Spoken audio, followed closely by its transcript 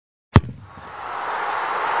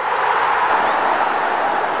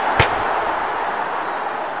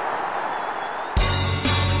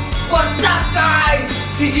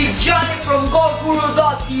This is Johnny from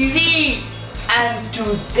GoGuru.tv, and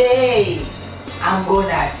today I'm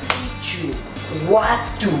gonna teach you what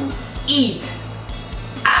to eat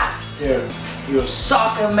after your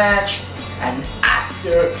soccer match and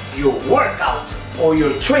after your workout or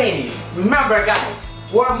your training. Remember guys,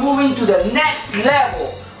 we're moving to the next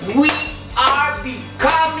level. We are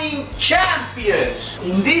becoming champions.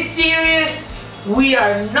 In this series, we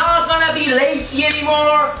are not gonna be lazy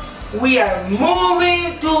anymore. We are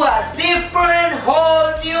moving to a different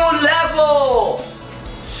whole new level.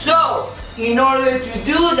 So, in order to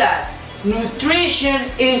do that, nutrition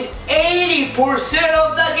is 80%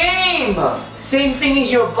 of the game. Same thing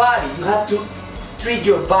is your body. You have to treat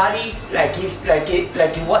your body like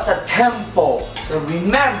it was a temple. So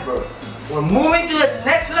remember, we're moving to the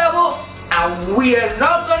next level, and we are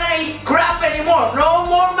not gonna eat crap anymore. No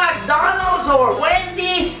more McDonald's or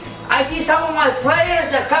Wendy's. I see some of my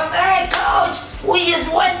players that come, hey coach, we just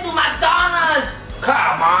went to McDonald's.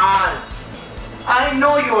 Come on. I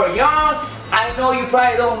know you are young. I know you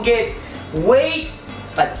probably don't get weight,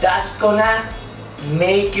 but that's gonna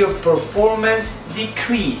make your performance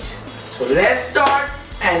decrease. So let's start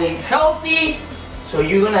and eat healthy, so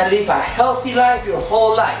you're gonna live a healthy life your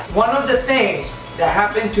whole life. One of the things that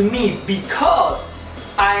happened to me, because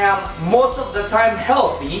I am most of the time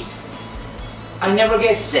healthy, I never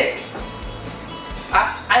get sick.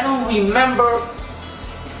 I don't remember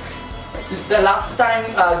the last time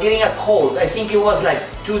getting a cold. I think it was like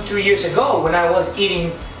 2-3 years ago when I was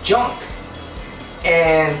eating junk.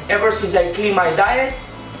 And ever since I cleaned my diet,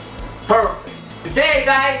 perfect. Today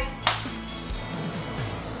guys,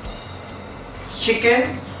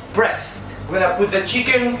 chicken breast. We're gonna put the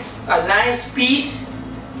chicken, a nice piece.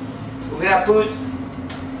 We're gonna put,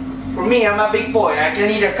 for me, I'm a big boy, I can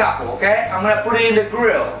eat a couple, okay? I'm gonna put it in the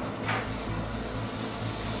grill.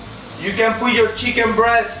 You can put your chicken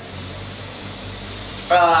breast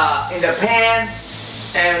in the pan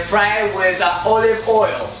and fry it with olive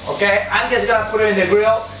oil, okay? I'm just gonna put it in the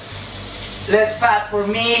grill. Less fat for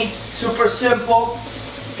me, super simple,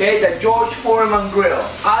 okay? The George Foreman grill.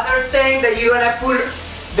 Other thing that you're gonna put,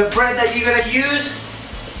 the bread that you're gonna use,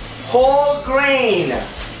 whole grain,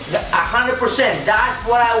 100%. That's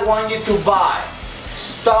what I want you to buy.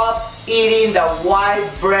 Stop eating the white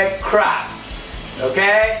bread crap,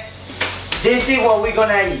 okay? This is what we're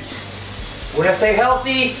gonna eat. We're gonna stay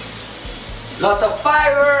healthy, lots of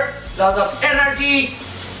fiber, lots of energy.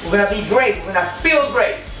 We're gonna be great, we're gonna feel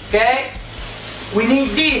great, okay? We need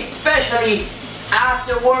this, especially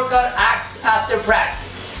after workout, after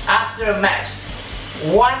practice, after a match.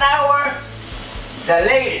 1 hour, the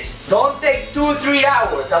latest. Don't take 2-3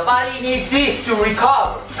 hours. The body needs this to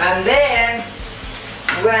recover. And then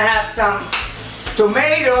we're gonna have some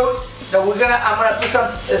tomatoes that I'm gonna put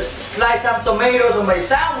slice some tomatoes on my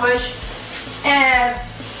sandwich and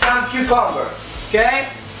some cucumber. Okay?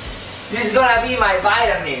 This is gonna be my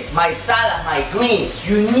vitamins, my salad, my greens.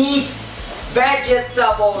 You need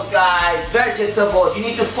vegetables, guys. Vegetables. You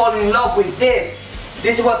need to fall in love with this.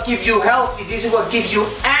 This is what keeps you healthy. This is what gives you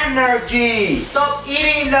energy. Stop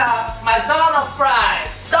eating the McDonald's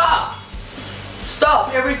fries. Stop.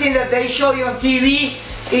 Stop. Everything that they show you on TV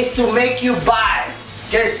is to make you buy.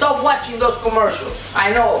 Okay, stop watching those commercials.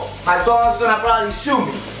 I know McDonald's gonna probably sue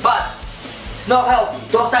me, but it's not healthy.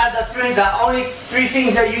 Those are the only three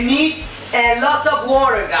things that you need, and lots of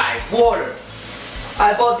water, guys. Water.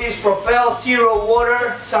 I bought this Propel Zero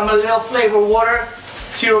water, some little flavor water,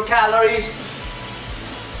 0 calories.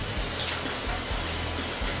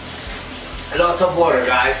 Lots of water,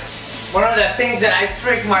 guys. One of the things that I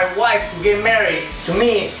tricked my wife to get married to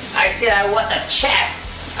me, I said I was a chef.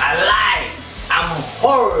 I lied. I'm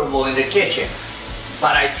horrible in the kitchen.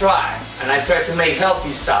 But I try, and I try to make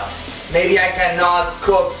healthy stuff. Maybe I cannot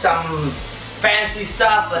cook some fancy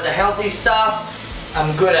stuff, but the healthy stuff,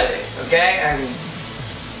 I'm good at it, okay? And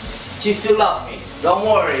she still loves me. Don't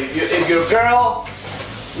worry, if your girl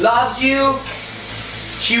loves you,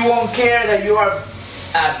 she won't care that you are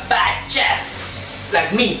a bad chef,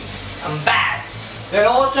 like me. I'm bad. Then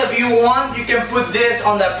also, if you want, you can put this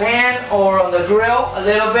on the pan or on the grill a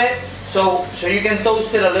little bit, so you can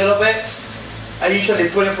toast it a little bit. I usually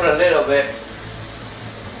put it for a little bit,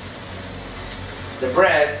 the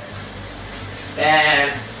bread,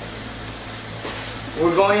 and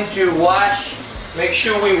we're going to wash. Make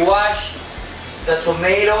sure we wash the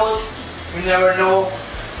tomatoes. You never know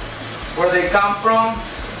where they come from.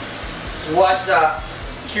 Wash the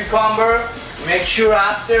cucumber. Make sure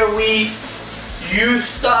after we use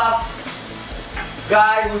stuff,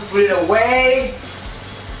 guys, we put it away.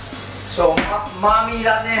 So mommy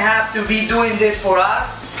doesn't have to be doing this for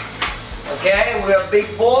us. Okay, we are big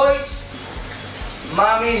boys.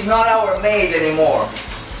 Mommy's not our maid anymore.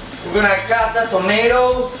 We're gonna cut the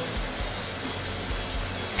tomato.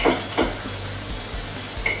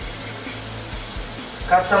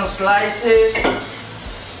 Cut some slices.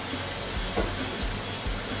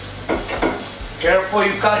 Careful,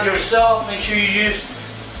 you cut yourself. Make sure you use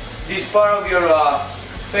this part of your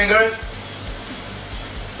finger.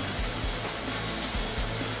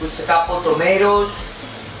 Put a couple tomatoes.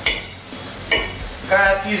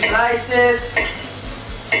 Cut a few slices.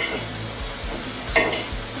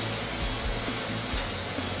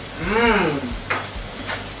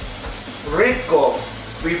 Rico.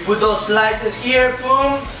 We put those slices here,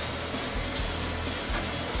 boom.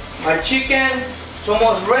 My chicken is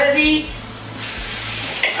almost ready.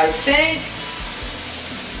 I think.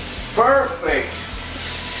 Perfect.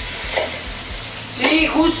 See,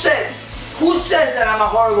 who says that I'm a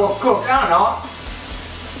horrible cook? I don't know.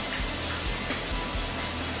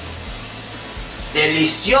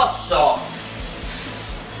 Delicioso.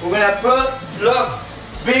 We're gonna put, look,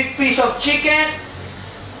 big piece of chicken.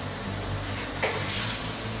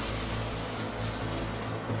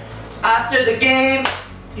 After the game,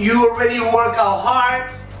 you already work out hard.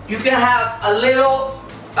 You can have a little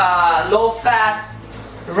low-fat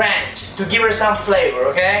ranch to give her some flavor.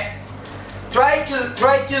 Okay. Try to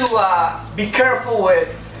be careful with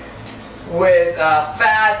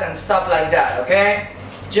fat and stuff like that. Okay.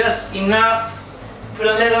 Just enough. Put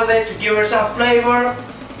a little bit to give her some flavor.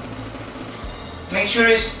 Make sure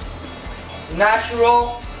it's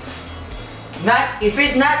natural. If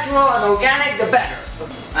it's natural and organic, the better.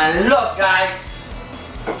 And look, guys.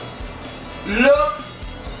 Look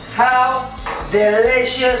how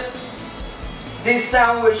delicious this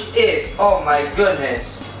sandwich is. Oh my goodness.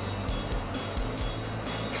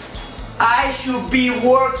 I should be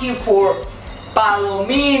working for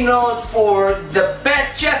Palominos, for the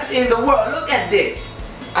best chef in the world. Look at this.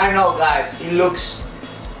 I know, guys, it looks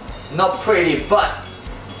not pretty, but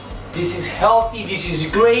this is healthy, this is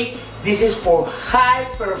great. This is for high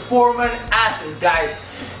performance athletes, guys.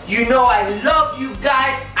 You know I love you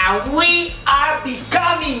guys, and we are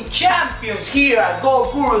becoming champions here at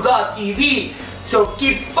GoGuru.tv. So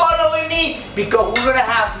keep following me, because we're gonna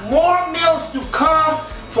have more meals to come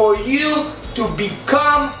for you to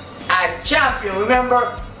become a champion.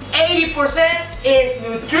 Remember, 80% is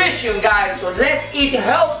nutrition, guys. So let's eat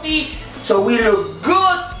healthy so we look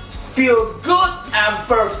good, feel good, and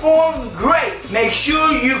perform great. Make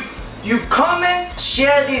sure you comment,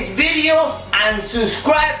 share this video, and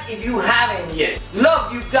subscribe if you haven't yet.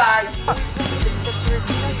 Love you guys. Come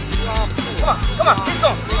on, let's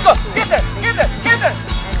go. Get there.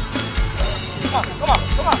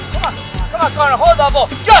 Come on, Connor, hold that ball.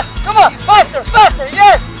 Just, come on, faster,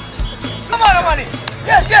 yes. Come on, Amani.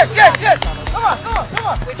 Yes. Come on.